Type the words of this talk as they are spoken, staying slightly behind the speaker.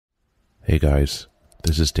Hey guys,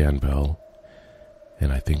 this is Dan Bell,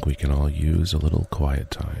 and I think we can all use a little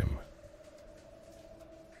quiet time.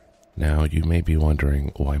 Now, you may be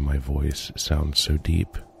wondering why my voice sounds so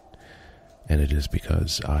deep, and it is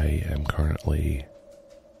because I am currently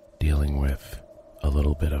dealing with a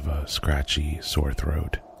little bit of a scratchy sore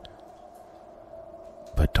throat.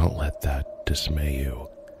 But don't let that dismay you.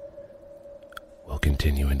 We'll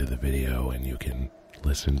continue into the video and you can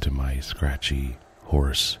listen to my scratchy,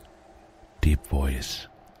 hoarse, deep voice.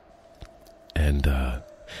 And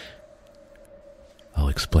I'll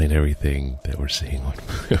explain everything that we're seeing on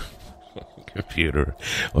my computer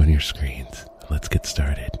on your screens. Let's get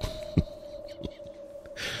started.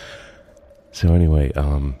 So anyway,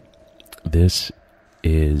 this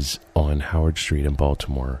is on Howard Street in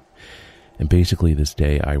Baltimore. And basically this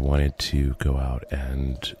day I wanted to go out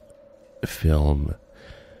and film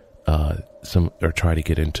try to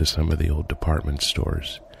get into some of the old department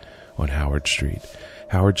stores on Howard Street.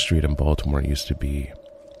 Howard Street in Baltimore used to be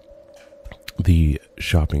the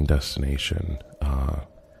shopping destination,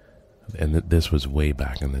 and this was way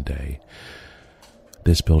back in the day.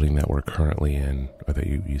 This building that we're currently in, or that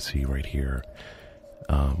you see right here,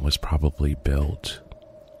 was probably built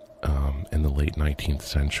in the late 19th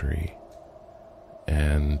century,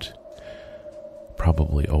 and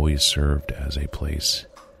probably always served as a place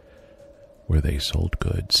where they sold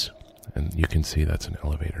goods. And you can see that's an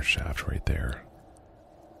elevator shaft right there.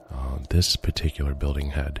 This particular building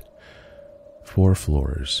had 4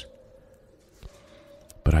 floors,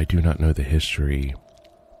 but I do not know the history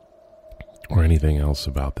or anything else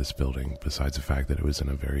about this building besides the fact that it was in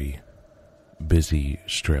a very busy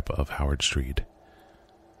strip of Howard Street.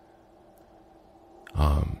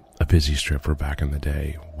 A busy strip for back in the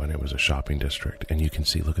day when it was a shopping district. And you can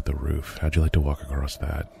see, look at the roof. How'd you like to walk across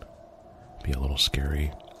that? Be a little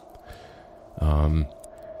scary.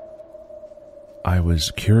 I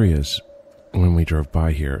was curious when we drove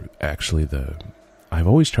by here. Actually, I've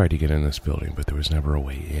always tried to get in this building, but there was never a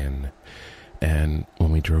way in. And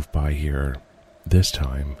when we drove by here this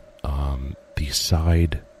time, the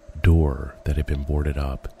side door that had been boarded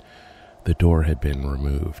up, the door had been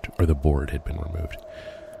removed, or the board had been removed.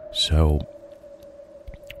 So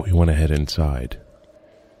we went ahead inside,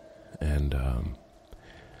 and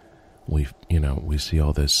we see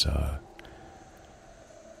all this,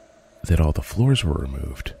 that all the floors were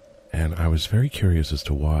removed. And I was very curious as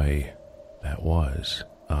to why that was.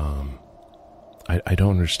 I don't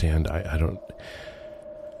understand. I don't,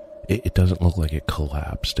 it doesn't look like it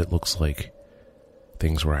collapsed. It looks like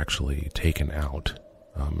things were actually taken out,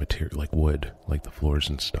 material like wood, like the floors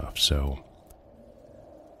and stuff. So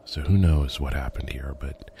who knows what happened here,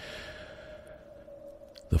 but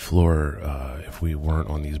the floor, if we weren't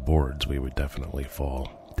on these boards, we would definitely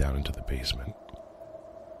fall down into the basement.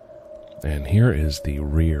 And here is the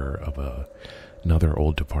rear of another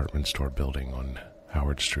old department store building on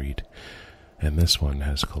Howard Street. And this one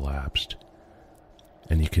has collapsed.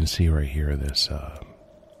 And you can see right here this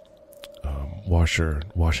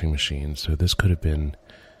washing machine. So this could have been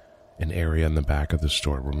an area in the back of the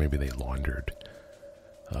store where maybe they laundered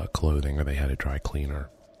clothing, or they had a dry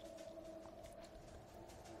cleaner.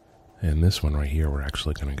 And this one right here we're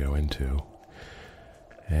actually going to go into.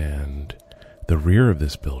 And the rear of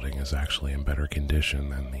this building is actually in better condition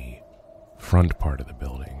than the front part of the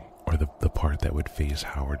building, or the part that would face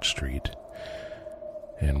Howard Street.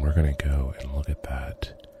 And we're going to go and look at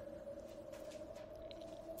that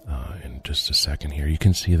in just a second here. You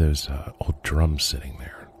can see those old drums sitting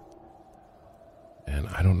there. And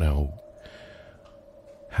I don't know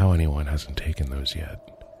how anyone hasn't taken those yet,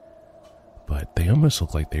 but they almost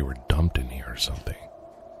look like they were dumped in here or something.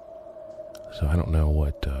 So I don't know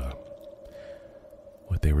what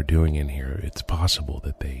they were doing in here. It's possible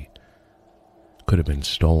that they could have been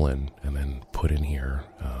stolen and then put in here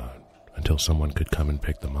until someone could come and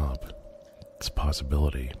pick them up. It's a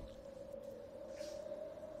possibility.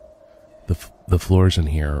 The floors in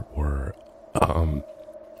here were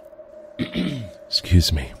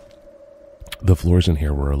excuse me. The floors in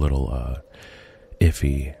here were a little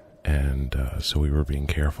iffy, and so we were being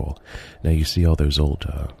careful. Now you see all those old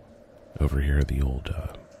over here, the old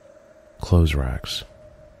clothes racks,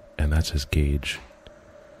 and that's his Gauge.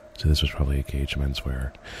 So this was probably a Gauge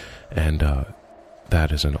menswear. And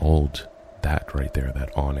that is that right there,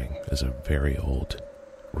 that awning, is a very old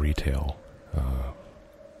retail,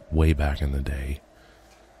 way back in the day,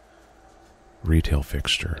 retail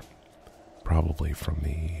fixture. Probably from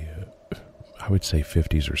the, I would say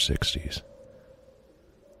 50s or 60s.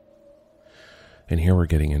 And here we're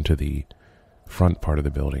getting into the front part of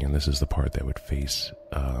the building, and this is the part that would face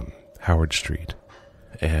Howard Street.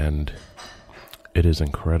 and it is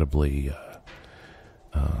incredibly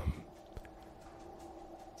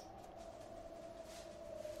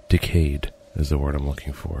decayed is the word I'm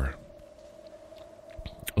looking for.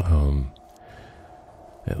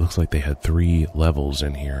 It looks like they had 3 levels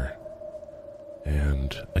in here.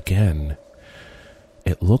 And again,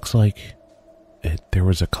 it looks like there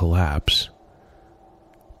was a collapse.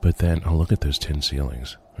 But then, oh, look at those tin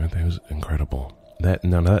ceilings. Aren't those incredible?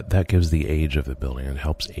 That gives the age of the building. It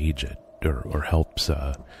helps age it, or helps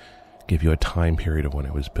give you a time period of when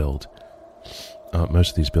it was built.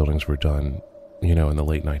 Most of these buildings were done, in the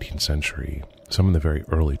late 19th century. Some in the very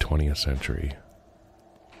early 20th century.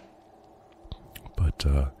 But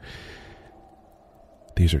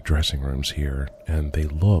these are dressing rooms here, and they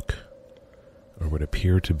look, or would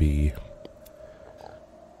appear to be,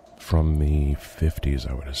 from the 50s,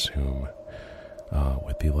 I would assume,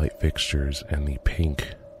 with the light fixtures and the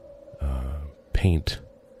pink paint.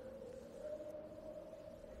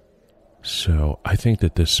 So I think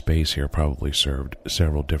that this space here probably served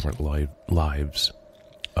several different lives,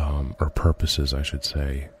 or purposes, I should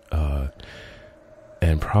say,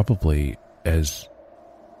 and probably as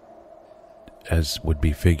would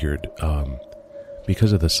be figured,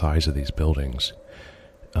 because of the size of these buildings,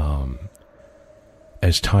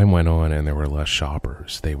 as time went on and there were less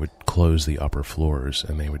shoppers, they would close the upper floors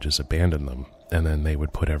and they would just abandon them, and then they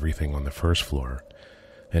would put everything on the first floor,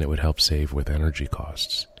 and it would help save with energy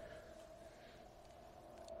costs.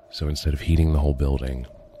 So instead of heating the whole building,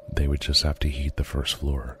 they would just have to heat the first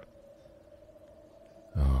floor.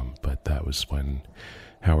 But that was when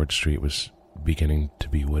Howard Street was beginning to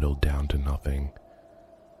be whittled down to nothing,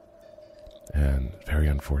 and very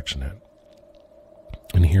unfortunate.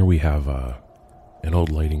 And here we have an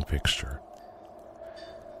old lighting fixture.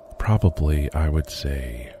 Probably, I would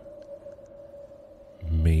say,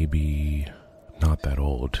 maybe not that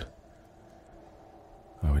old.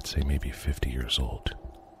 I would say maybe 50 years old.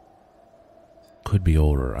 Could be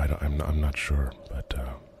older, I'm not sure, but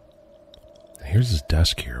here's this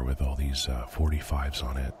desk here with all these 45s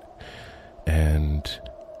on it, and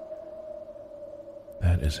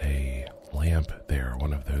that is a lamp there,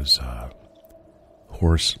 one of those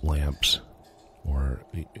horse lamps, or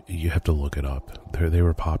you have to look it up. They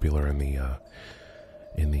were popular in the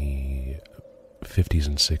 50s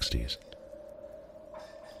and 60s.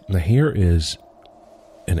 Now here is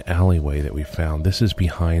an alleyway that we found. This is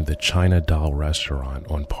behind the China Doll restaurant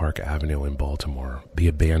on Park Avenue in Baltimore, the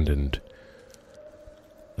abandoned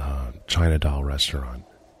China Doll restaurant.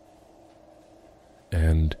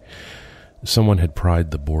 And someone had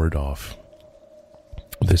pried the board off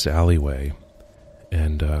this alleyway,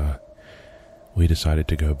 and we decided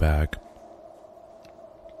to go back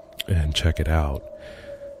and check it out.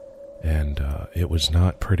 And it was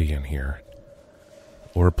not pretty in here,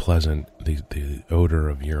 or pleasant. The odor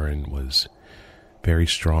of urine was very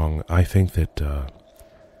strong. I think that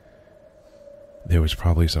there was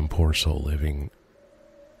probably some poor soul living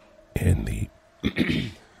in the...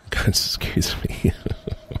 God, excuse me.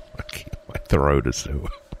 My throat is so...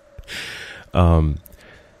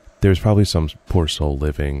 There's probably some poor soul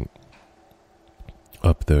living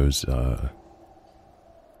up those... up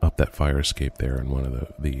that fire escape there in one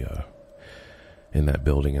of the in that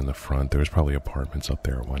building in the front. There was probably apartments up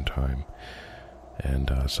there at one time,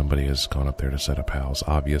 and somebody has gone up there to set up house,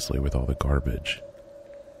 obviously with all the garbage.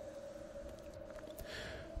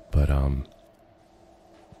 But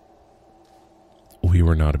we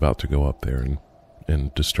were not about to go up there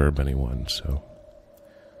and disturb anyone, so.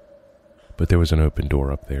 But there was an open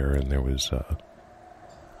door up there, and there was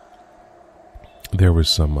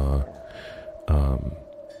some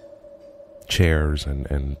chairs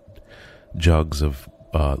and jugs of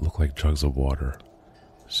look like jugs of water.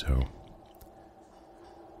 So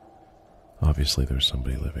obviously there's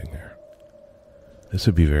somebody living there. This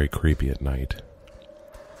would be very creepy at night.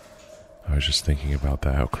 I was just thinking about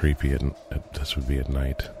that, how creepy this would be at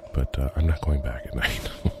night, but I'm not going back at night.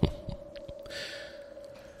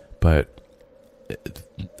 But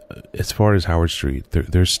as far as Howard Street,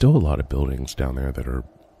 there's still a lot of buildings down there that are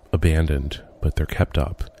abandoned, but they're kept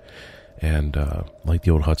up. And like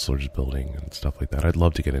the old Hutzler's building and stuff like that. I'd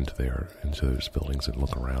love to get into those buildings and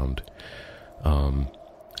look around,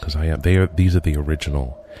 because these are the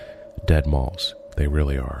original dead malls. They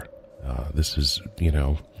really are. This is,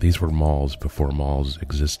 these were malls before malls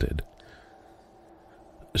existed.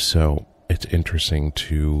 So it's interesting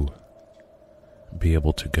to be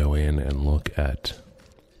able to go in and look at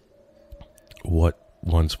what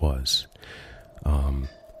once was.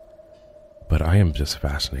 But I am just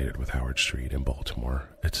fascinated with Howard Street in Baltimore.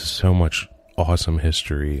 It's so much awesome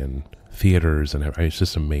history and theaters, and it's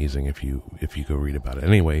just amazing if you go read about it.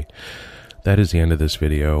 Anyway, that is the end of this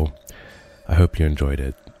video. I hope you enjoyed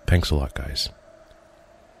it. Thanks a lot, guys.